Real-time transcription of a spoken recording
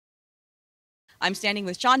I'm standing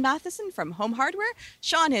with Shawn Matheson from Home Hardware.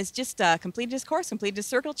 Shawn has just completed his course, completed his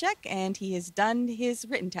circle check, and he has done his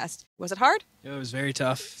written test. Was it hard? Yeah, it was very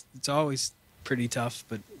tough. It's always pretty tough,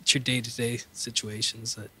 but it's your day-to-day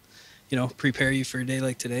situations that, prepare you for a day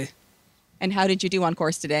like today. And how did you do on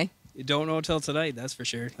course today? You don't know till tonight, that's for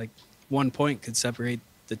sure. Like 1 point could separate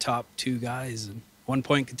the top 2 guys, and 1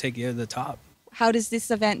 point could take you to the top. How does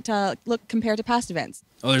this event look compared to past events?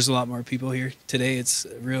 Oh, there's a lot more people here. Today it's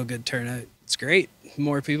a real good turnout. It's great. The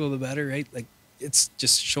more people, the better, right? Like, it's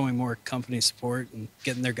just showing more company support and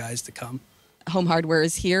getting their guys to come. Home Hardware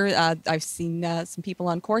is here. I've seen some people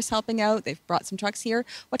on course helping out. They've brought some trucks here.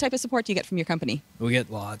 What type of support do you get from your company? We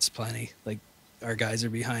get lots, plenty. Like, our guys are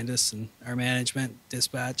behind us, and our management,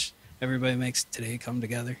 dispatch, everybody makes today come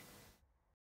together.